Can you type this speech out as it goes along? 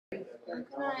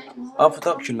Our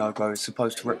production logo is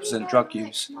supposed to represent drug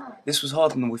use. This was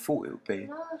harder than we thought it would be,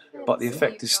 but the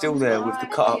effect is still there with the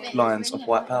cut-up lines of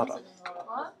white powder.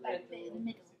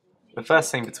 The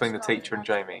first scene between the teacher and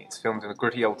Jamie is filmed in a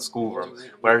gritty old schoolroom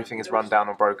where everything is run down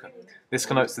and broken. This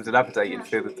connotes the dilapidated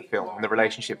feel of the film and the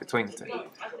relationship between the two.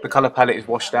 The colour palette is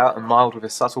washed out and mild with a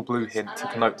subtle blue hint to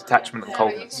connote detachment and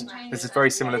coldness. This is very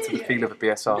similar to the feel of a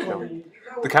BSR film.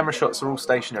 The camera shots are all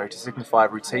stationary to signify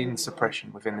routine and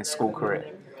suppression within this school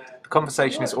career. The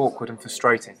conversation is awkward and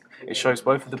frustrating. It shows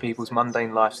both of the people's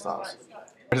mundane lifestyles.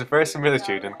 There is a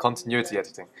verisimilitude and continuity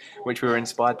editing, which we were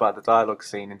inspired by the dialogue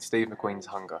scene in Steve McQueen's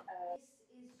Hunger.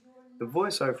 The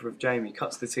voiceover of Jamie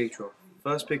cuts the teacher off,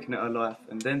 first picking at her life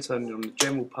and then turning on the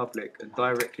general public and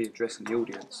directly addressing the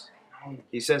audience.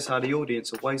 He says how the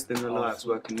audience are wasting their lives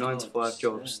working 9 to 5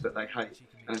 jobs that they hate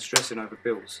and are stressing over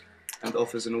bills, and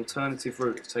offers an alternative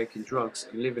route of taking drugs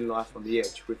and living life on the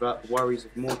edge without the worries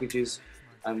of mortgages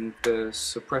and the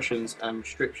suppressions and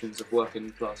restrictions of working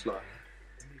class life.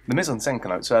 The mise-en-scène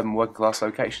connotes urban working-class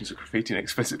locations of graffiti and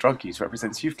explicit drug use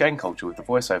represents youth gang culture with the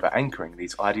voiceover anchoring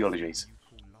these ideologies.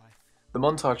 The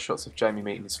montage shots of Jamie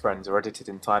meeting his friends are edited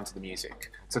in time to the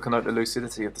music, to connote the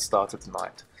lucidity of the start of the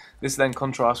night. This then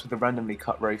contrasts with the randomly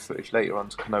cut rave footage later on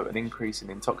to connote an increase in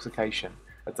intoxication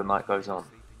as the night goes on.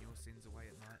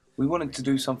 We wanted to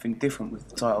do something different with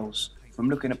the titles. From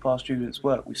looking at past students'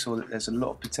 work, we saw that there's a lot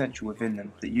of potential within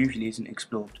them that usually isn't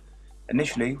explored.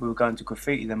 Initially, we were going to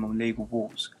graffiti them on legal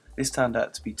walls. This turned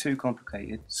out to be too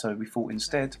complicated, so we thought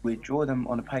instead we'd draw them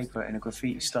on a paper in a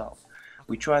graffiti style.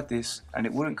 We tried this and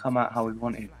it wouldn't come out how we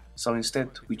wanted, so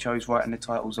instead we chose writing the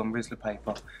titles on Rizzler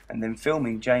paper and then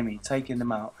filming Jamie taking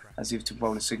them out as if to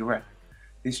roll a cigarette.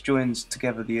 This joins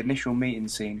together the initial meeting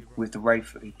scene with the rave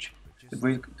footage. The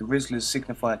Rizzlers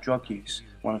signify drug use,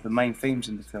 one of the main themes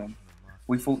in the film.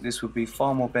 We thought this would be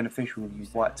far more beneficial than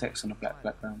with white text on a black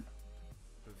background.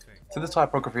 For the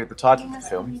typography of the title of the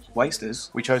film,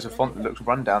 Wasters, we chose a font that looked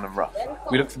run down and rough.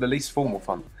 We looked for the least formal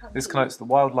font. This connotes the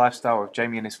wild lifestyle of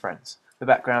Jamie and his friends. The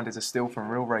background is a still from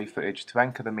real rave footage to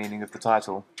anchor the meaning of the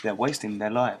title, They're wasting their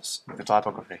lives. with the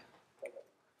typography.